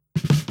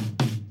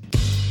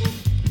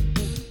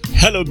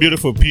Hello,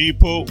 beautiful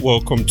people.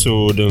 Welcome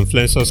to the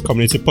Influencers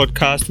Community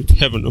Podcast with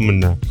Heaven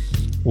Umana,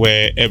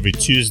 where every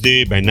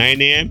Tuesday by 9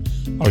 a.m.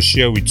 I'll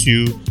share with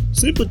you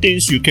simple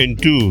things you can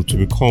do to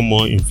become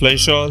more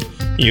influential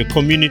in your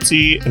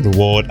community and the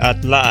world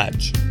at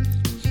large.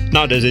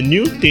 Now, there's a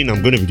new thing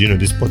I'm going to be doing on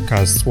this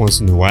podcast once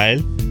in a while.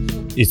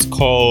 It's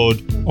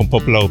called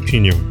Unpopular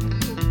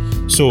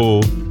Opinion. So,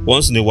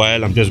 once in a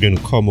while, I'm just going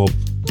to come up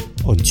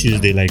on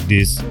Tuesday like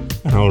this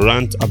and I'll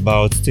rant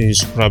about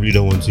things you probably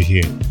don't want to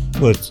hear.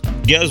 But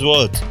guess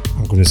what?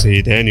 I'm going to say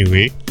it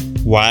anyway.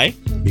 Why?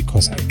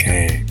 Because I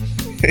can.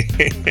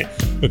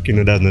 Okay,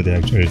 no, that's not the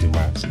actual reason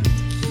why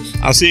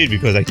I'll say it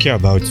because I care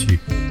about you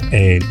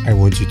and I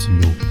want you to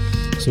know.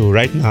 So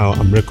right now,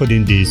 I'm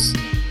recording this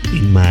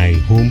in my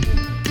home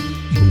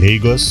in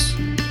Lagos,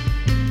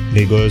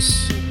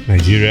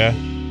 Nigeria.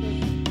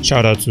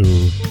 Shout out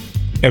to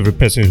every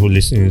person who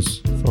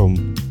listens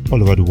from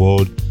all over the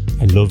world.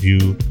 I love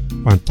you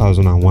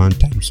 1001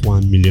 times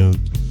 1 million.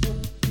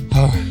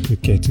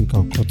 Okay, I think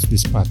I'll cut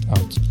this part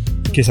out.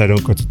 In case I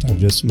don't cut it out,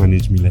 just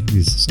manage me like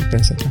this.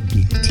 Sometimes I can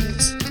be like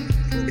this.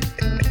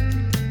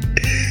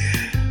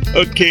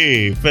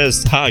 Okay,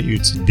 first, how are you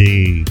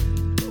today?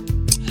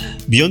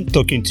 Beyond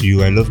talking to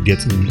you, I love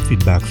getting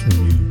feedback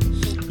from you.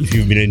 If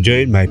you've been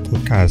enjoying my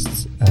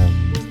podcasts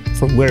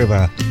from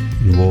wherever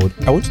in the world,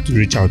 I want you to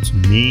reach out to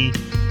me,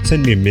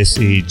 send me a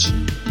message,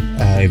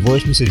 a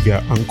voice message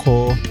via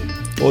Anchor,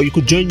 or you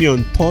could join me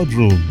on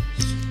Podroom.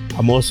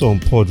 I'm also on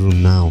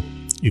Podroom now.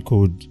 You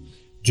could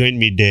join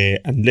me there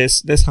and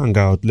let's hang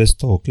out, let's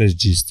talk, let's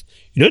gist.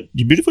 You know,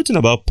 the beautiful thing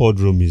about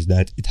Podroom is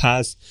that it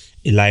has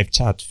a live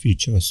chat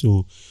feature,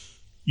 so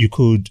you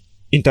could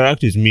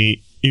interact with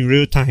me in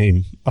real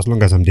time as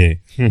long as I'm there.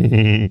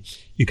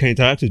 You can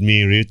interact with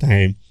me in real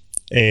time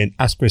and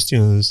ask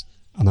questions,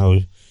 and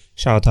I'll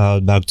shout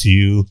out back to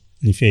you.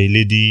 And if you're a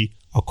lady,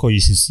 I'll call you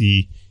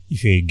CC.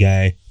 If you're a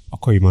guy, I'll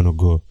call you man or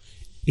girl.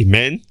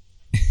 Amen.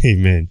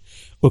 Amen.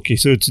 Okay,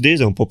 so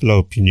today's unpopular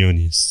opinion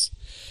is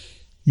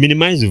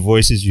minimize the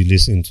voices you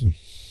listen to.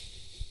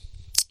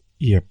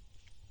 Yep.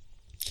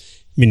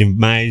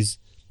 Minimize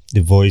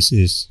the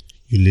voices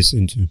you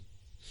listen to.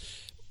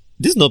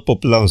 This is not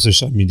popular on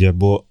social media,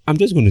 but I'm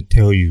just going to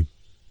tell you.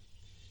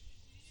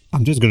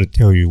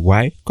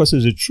 Why? Because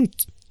it's the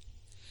truth.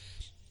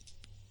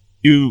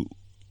 You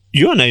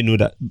and I know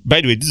that.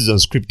 By the way, this is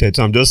unscripted,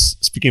 so I'm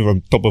just speaking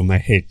from top of my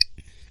head.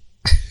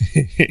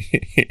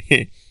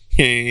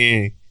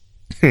 And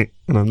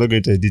I'm not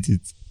going to edit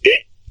it.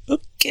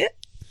 Okay.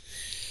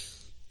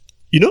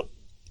 You know,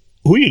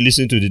 who you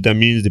listen to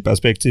determines the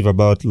perspective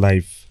about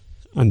life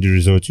and the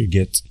result you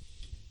get.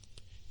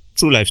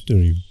 True life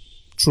story.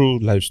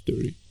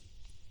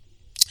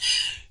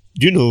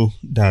 Do you know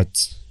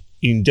that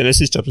in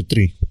Genesis chapter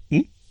 3,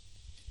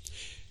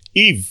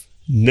 Eve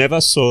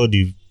never saw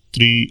the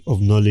tree of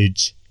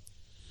knowledge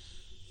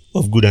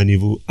of good and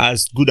evil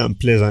as good and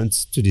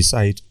pleasant to the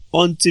sight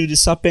until the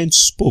serpent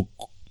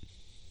spoke.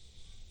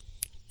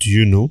 Do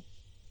you know?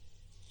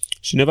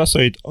 She never saw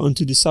it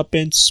until the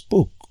serpent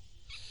spoke.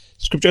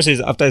 Scripture says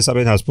after the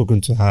serpent had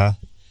spoken to her,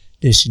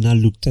 then she now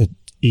looked at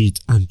it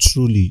and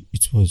truly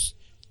it was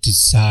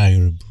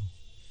desirable.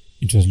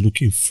 It was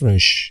looking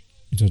fresh.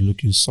 It was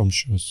looking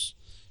sumptuous.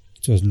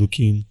 It was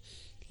looking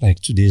like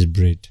today's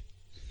bread.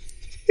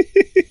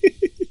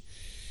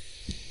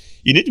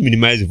 You need to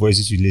minimize the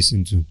voices you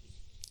listen to.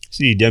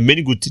 See, there are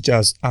many good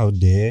teachers out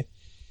there.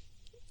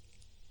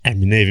 I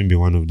may not even be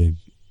one of them.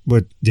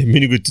 But there are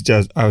many good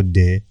teachers out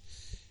there.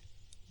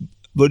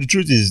 But the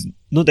truth is,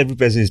 not every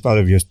person is part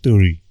of your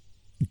story.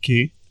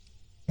 Okay?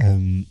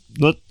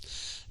 Not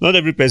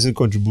every person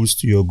contributes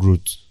to your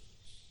growth.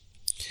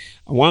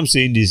 And why I'm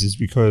saying this is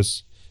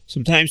because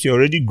sometimes you're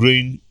already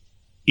growing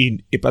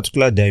in a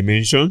particular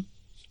dimension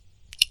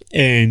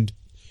and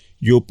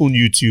you open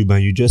YouTube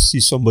and you just see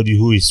somebody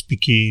who is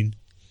speaking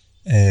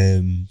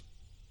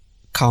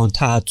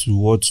counter to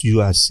what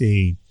you are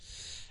saying.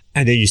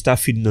 And then you start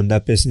feeding on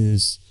that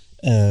person's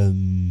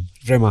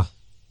rema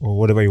or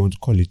whatever you want to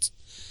call it.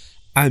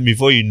 And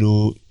before you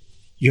know,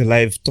 your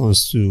life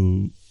turns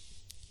to,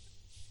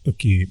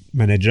 okay,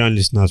 my Nigerian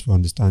listeners will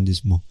understand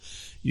this more.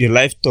 Your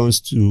life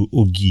turns to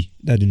Ogi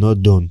that is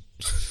not done.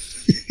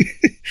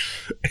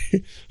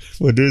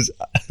 For those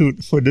who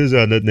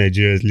are not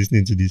Nigerians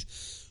listening to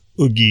this,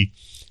 Ogi,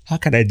 how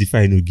can I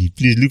define Ogi?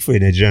 Please look for a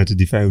Nigerian to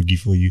define Ogi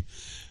for you.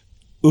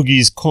 Ogi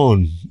is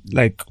corn,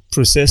 like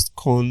processed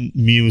corn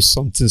meal,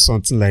 something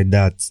like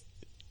that.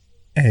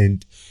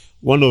 And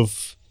one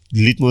of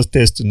the litmus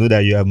tests to know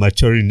that you are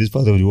maturing in this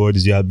part of the world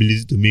is your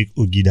ability to make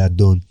Ogi that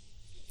done.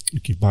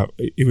 Okay, but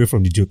away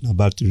from the joke, now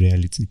back to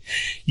reality.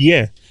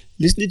 Yeah,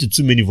 listening to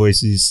too many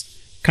voices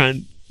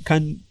can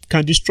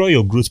destroy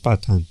your growth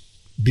pattern.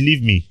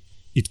 Believe me,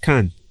 it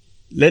can.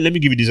 Let me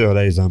give you this other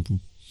example.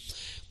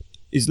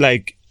 It's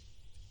like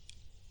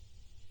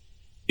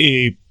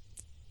a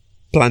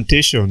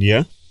plantation,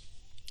 yeah?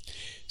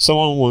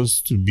 Someone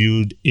wants to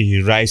build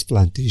a rice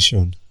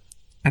plantation.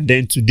 And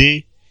then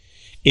today,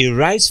 a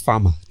rice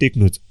farmer, take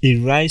note, a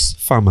rice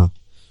farmer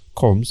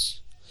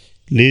comes,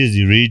 lays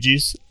the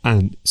rages,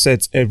 and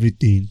sets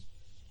everything.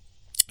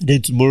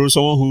 Then tomorrow,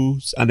 someone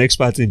who's an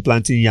expert in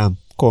planting yam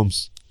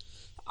comes.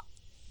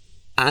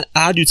 And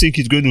how do you think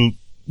he's going to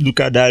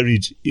look at that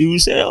ridge? He will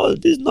say, oh,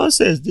 this is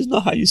nonsense. This is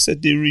not how you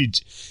set the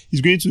ridge.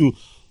 He's going to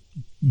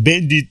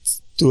bend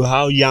it to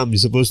how yam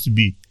is supposed to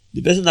be.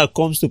 The person that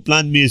comes to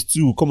plant maize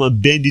too will come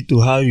and bend it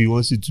to how he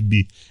wants it to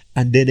be.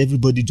 And then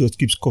everybody just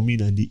keeps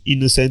coming and the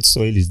innocent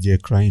soil is there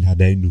crying,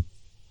 had I known.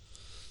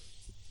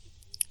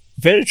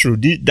 Very true.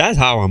 That's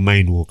how our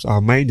mind works.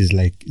 Our mind is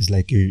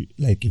like a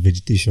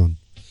vegetation.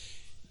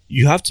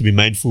 You have to be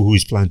mindful who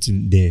is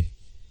planting there.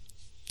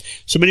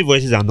 So many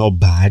voices are not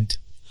bad,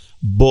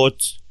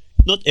 but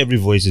not every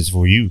voice is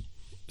for you.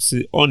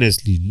 See,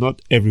 honestly,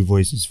 not every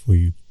voice is for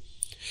you.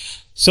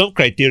 Some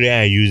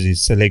criteria I use in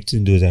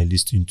selecting those I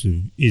listen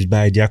to is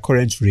by their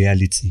current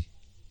reality.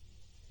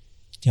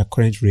 Their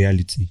current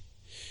reality.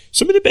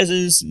 So many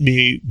persons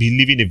may be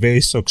living a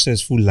very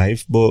successful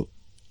life, but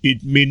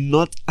it may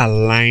not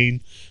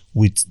align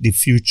with the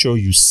future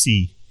you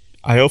see.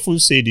 I often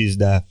say this,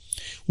 that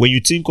when you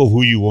think of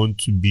who you want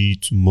to be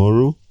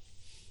tomorrow,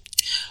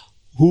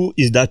 who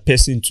is that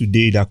person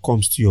today that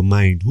comes to your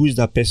mind? Who is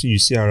that person you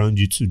see around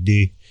you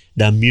today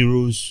that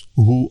mirrors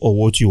who or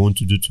what you want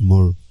to do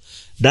tomorrow?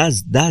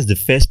 That's the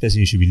first person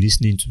you should be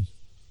listening to.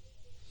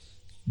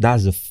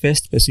 That's the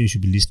first person you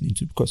should be listening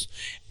to, because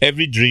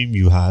every dream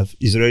you have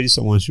is already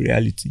someone's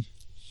reality.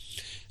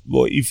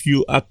 But if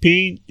you are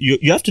paying,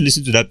 you have to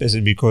listen to that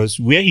person, because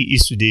where he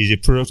is today is a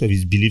product of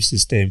his belief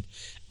system,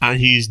 and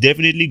he is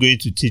definitely going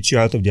to teach you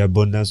out of the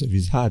abundance of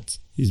his heart.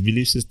 His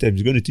belief system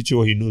is going to teach you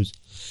what he knows.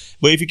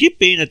 But if you keep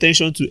paying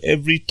attention to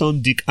every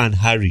Tom, Dick, and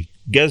Harry,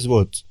 guess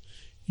what?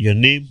 Your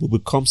name will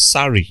become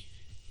sorry.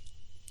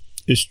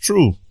 It's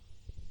true.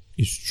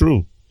 It's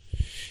true.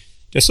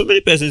 There's so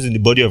many persons in the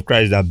body of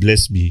Christ that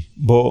bless me,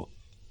 but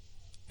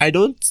I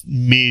don't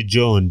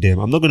major on them.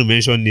 I'm not going to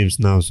mention names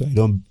now, so I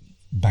don't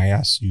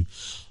bias you.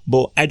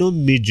 But I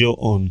don't major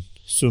on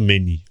so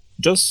many.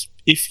 Just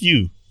a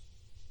few.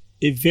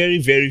 A very,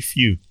 very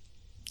few.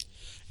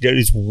 There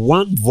is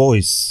one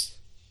voice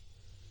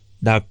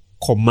that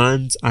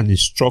commands and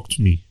instructs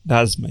me.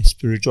 That's my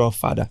spiritual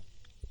father.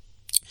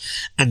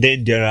 And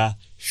then there are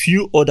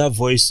few other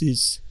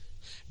voices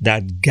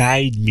that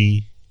guide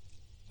me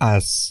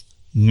as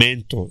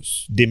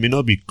mentors. They may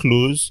not be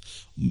close.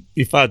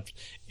 In fact,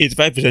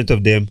 85%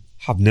 of them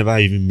have never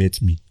even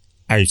met me.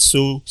 I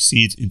sow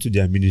seeds into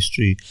their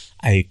ministry.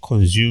 I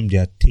consume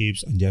their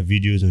tapes and their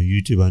videos on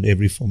YouTube and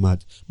every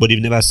format, but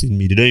they've never seen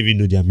me. They don't even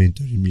know they're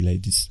mentoring me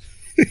like this.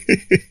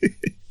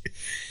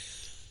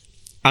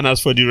 And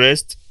as for the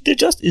rest, they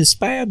just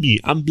inspire me.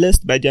 I'm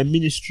blessed by their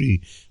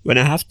ministry. When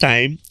I have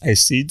time, I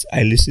sit,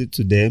 I listen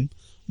to them,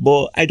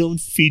 but I don't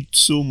feed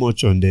so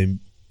much on them.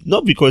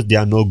 Not because they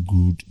are not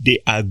good. They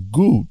are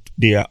good.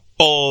 They are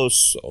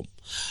awesome.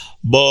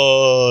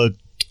 But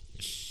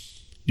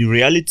the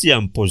reality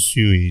I'm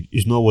pursuing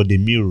is not what they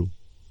mirror.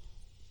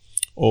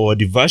 Or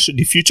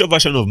the future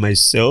version of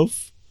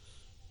myself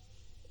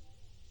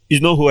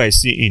is not who I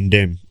see in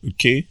them.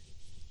 Okay?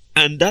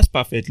 And that's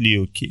perfectly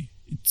okay.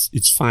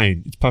 It's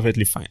fine. It's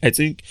perfectly fine. I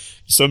think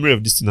the summary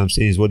of this thing I'm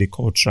saying is what they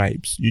call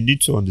tribes. You need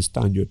to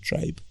understand your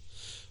tribe.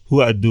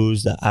 Who are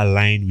those that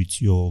align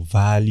with your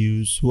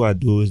values? Who are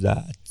those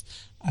that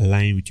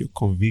align with your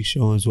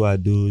convictions? Who are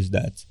those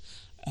that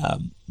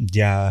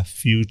their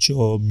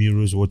future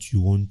mirrors what you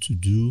want to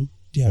do?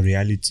 Their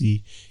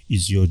reality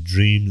is your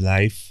dream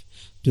life.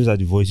 Those are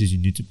the voices you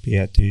need to pay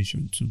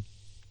attention to.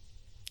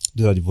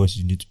 Those are the voices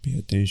you need to pay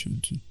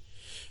attention to.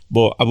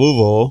 But above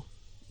all,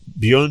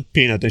 beyond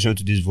paying attention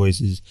to these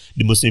voices,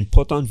 the most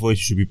important voice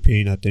you should be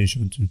paying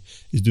attention to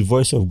is the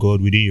voice of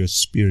God within your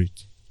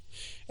spirit.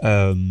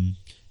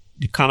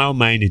 The carnal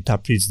mind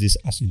interprets this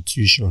as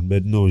intuition,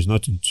 but no, it's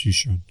not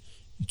intuition.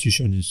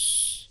 Intuition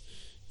is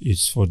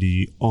for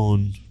the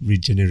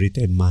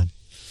unregenerated man.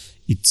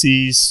 It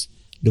is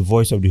the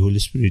voice of the Holy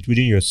Spirit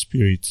within your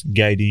spirit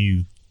guiding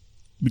you,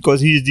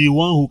 because He is the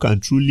one who can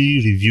truly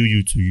reveal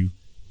you to you.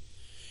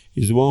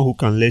 He's the one who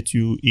can let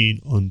you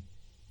in on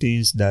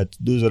things that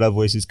those other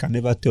voices can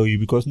never tell you,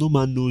 because no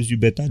man knows you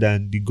better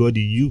than the God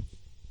in you.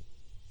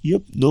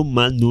 Yep, no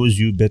man knows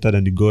you better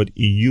than the God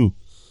in you.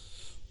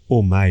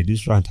 Oh my,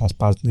 this rant has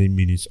passed 9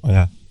 minutes. Oh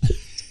yeah.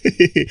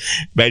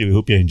 By the way,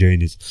 hope you're enjoying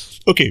this.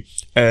 Okay,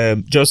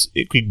 just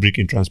a quick break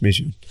in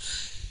transmission.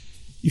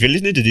 If you're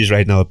listening to this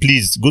right now,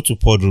 please go to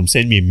Podroom,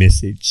 send me a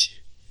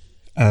message.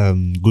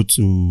 Go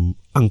to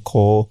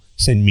Anchor,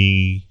 send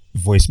me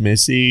voice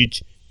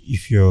message.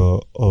 If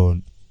you're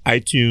on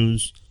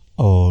iTunes,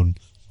 on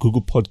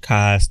Google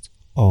Podcast,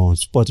 on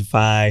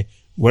Spotify,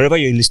 wherever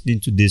you're listening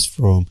to this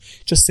from,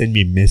 just send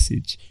me a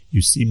message.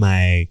 You see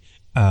my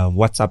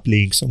WhatsApp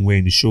link somewhere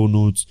in the show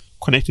notes.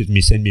 Connect with me,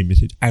 send me a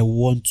message. I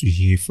want to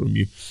hear from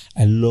you.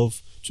 I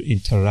love to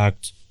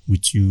interact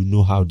with you,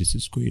 know how this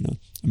is going on.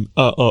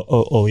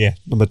 Yeah,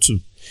 number 2,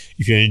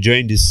 if you're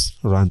enjoying this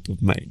rant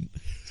of mine,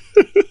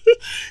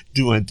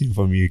 do one thing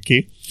for me,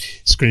 okay? Do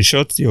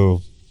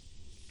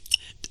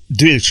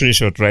a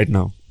screenshot right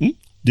now.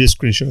 Do a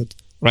screenshot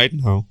right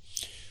now.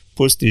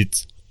 post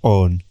it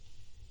on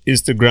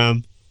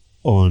Instagram,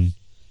 on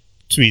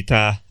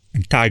Twitter,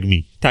 and tag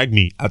me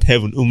at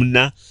Heaven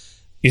Umunna,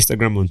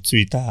 Instagram, on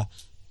Twitter,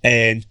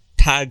 and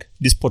tag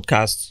this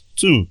podcast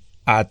too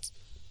at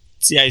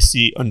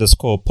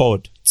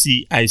TIC_pod,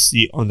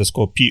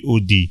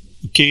 TIC_pod.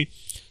 Okay,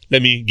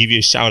 let me give you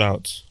a shout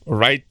out. All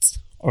right.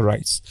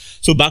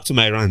 So back to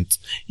my rant.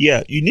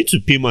 Yeah, you need to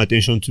pay more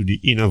attention to the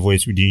inner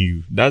voice within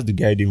you. That's the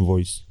guiding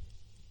voice.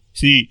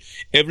 See,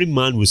 every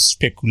man will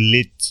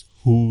speculate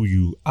who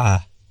you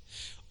are.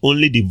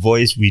 Only the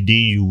voice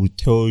within you will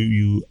tell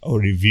you or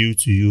reveal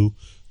to you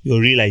your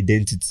real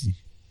identity.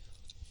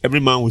 Every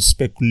man will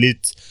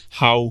speculate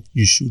how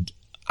you should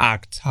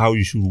act, how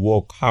you should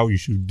walk, how you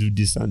should do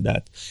this and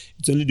that.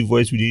 It's only the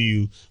voice within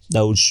you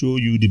that will show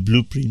you the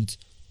blueprint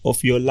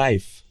of your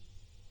life.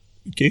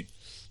 Okay?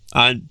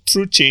 And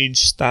true change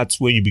starts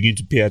when you begin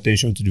to pay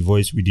attention to the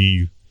voice within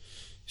you.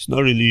 It's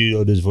not really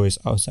all those voices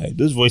outside.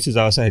 Those voices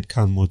outside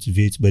can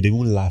motivate, but they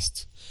won't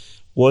last.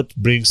 What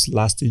brings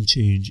lasting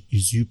change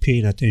is you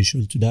paying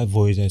attention to that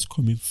voice that's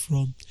coming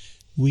from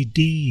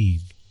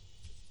within.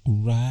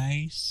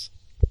 Rise.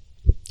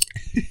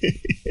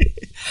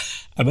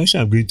 I'm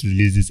going to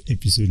release this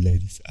episode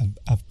like this.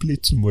 I've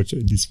played too much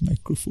on this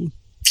microphone.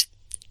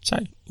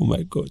 Chai, oh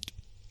my God.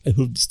 I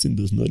hope this thing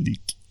does not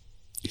leak.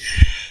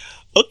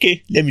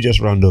 Okay, let me just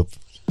round up.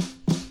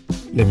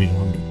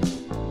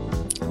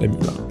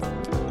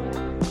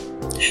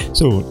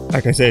 So,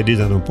 like I said, this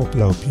is an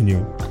unpopular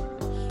opinion.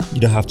 You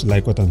don't have to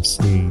like what I'm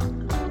saying.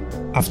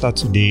 After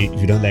today,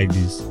 if you don't like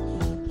this,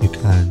 you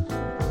can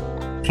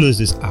close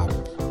this app.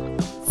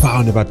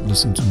 Vow never to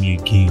listen to me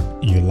again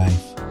in your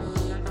life.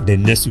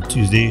 Then next week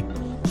Tuesday,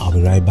 I'll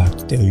be right back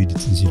to tell you the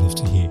things you love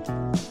to hear.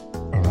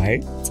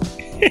 Alright?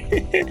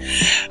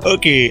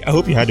 Okay, I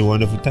hope you had a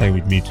wonderful time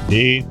with me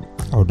today.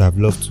 I would have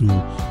loved to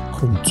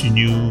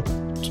continue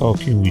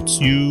talking with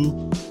you,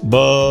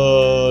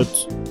 but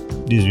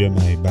this is where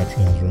my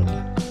battery has run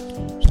out.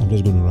 So I'm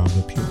just going to round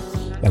up here.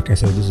 Like I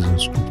said, this is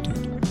unscripted.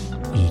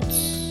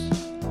 It's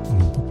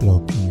an unpopular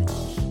opinion.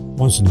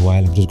 Once in a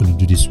while, I'm just going to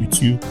do this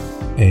with you,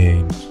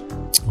 and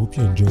I hope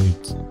you enjoy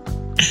it.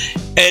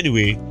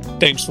 Anyway,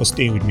 thanks for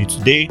staying with me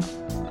today.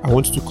 I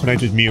want you to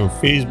connect with me on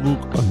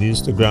Facebook, on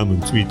Instagram,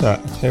 and Twitter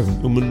at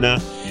Heaven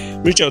Umunna.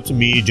 Reach out to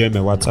me, join my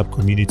WhatsApp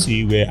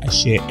community where I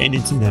share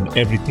anything and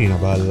everything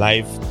about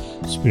life,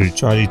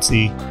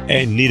 spirituality,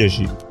 and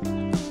leadership.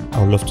 I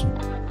would love to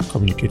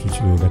communicate with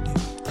you over there.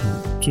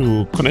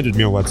 To connect with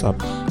me on WhatsApp,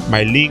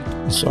 my link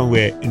is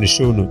somewhere in the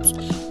show notes.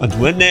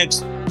 Until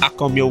next, I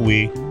come your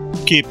way.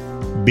 Keep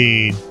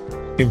being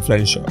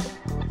influential.